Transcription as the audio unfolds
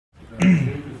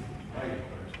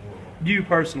You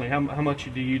personally, how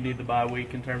much do you need the bye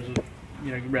week in terms of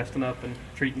resting up and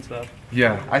treating stuff?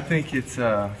 Yeah, I think it's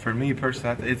for me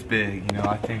personally, it's big.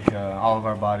 I think all of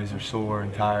our bodies are sore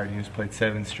and tired. Just played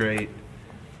 7 straight.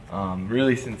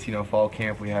 Really, since fall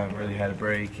camp, we haven't really had a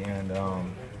break, and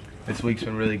this week's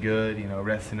been really good.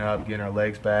 Resting up, getting our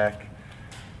legs back,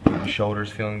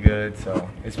 shoulders feeling good. So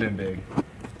it's been big.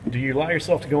 Do you allow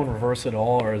yourself to go in reverse at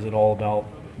all, or is it all about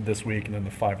this week and then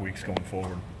the 5 weeks going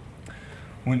forward?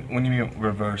 When you mean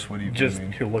reverse, what do you mean? Just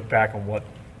to look back on what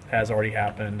has already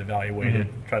happened, evaluate it,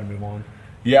 try to move on.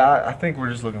 Yeah, I think we're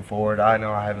just looking forward. I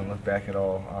know I haven't looked back at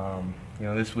all.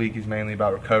 This week is mainly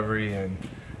about recovery and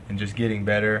just getting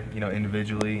better,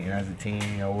 individually and as a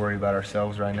team. Worry about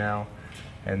ourselves right now.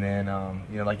 And then,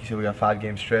 like you said, we got a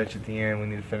 5-game stretch at the end. We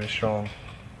need to finish strong.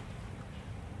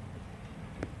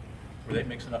 Were they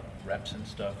mixing up reps and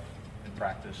stuff in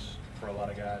practice for a lot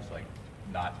of guys?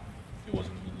 It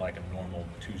wasn't like a normal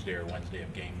Tuesday or Wednesday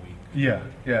of game week. Yeah,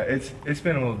 it's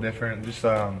been a little different. Just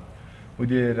we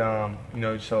did,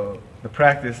 so the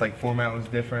practice format was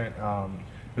different.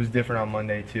 It was different on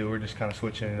Monday too. We're just kind of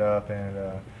switching it up, and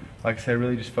like I said,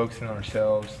 really just focusing on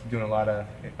ourselves, doing a lot of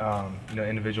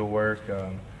individual work,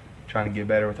 trying to get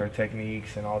better with our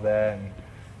techniques and all that, and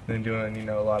then doing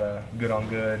a lot of good on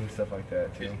good and stuff like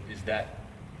that too.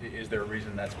 Is there a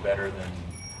reason that's better than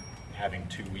having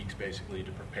 2 weeks basically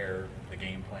to prepare the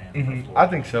game plan? Mm-hmm. I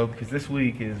think so, because this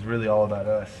week is really all about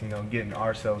us, getting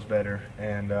ourselves better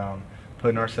and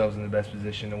putting ourselves in the best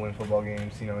position to win football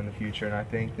games, in the future. And I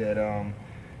think that,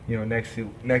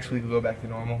 next week we'll go back to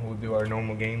normal. We'll do our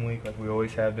normal game week like we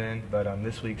always have been. But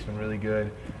this week's been really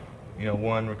good.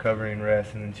 1, recovery and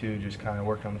rest, and then 2, just kind of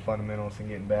working on the fundamentals and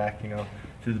getting back,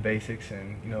 to the basics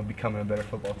and, becoming a better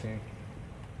football team.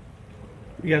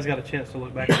 You guys got a chance to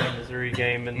look back at that Missouri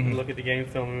game and look at the game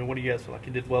film. I mean, what do you guys feel like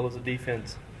you did well as a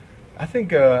defense? I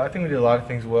think we did a lot of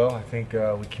things well. I think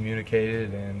we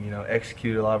communicated and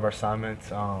executed a lot of our assignments.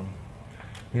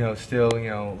 Still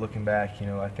looking back,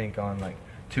 I think on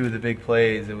 2 of the big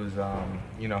plays, it was 100%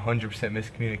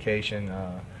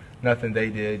 miscommunication. Nothing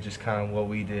they did, just kind of what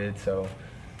we did. So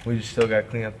we just still got to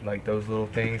clean up those little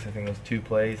things. I think those 2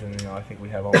 plays, and I think we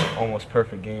have almost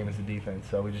perfect game as a defense.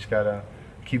 So we just gotta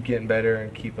keep getting better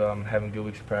and keep having good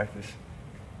weeks of practice.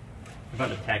 About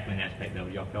the tackling aspect, though,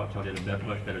 y'all felt y'all did a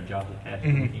much better job of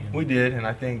passing. We did, and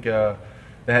I think that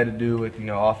had to do with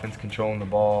offense controlling the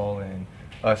ball and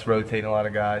us rotating a lot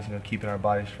of guys, keeping our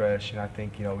bodies fresh. And I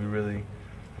think we really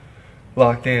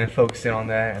locked in and focused in on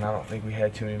that, and I don't think we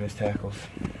had too many missed tackles.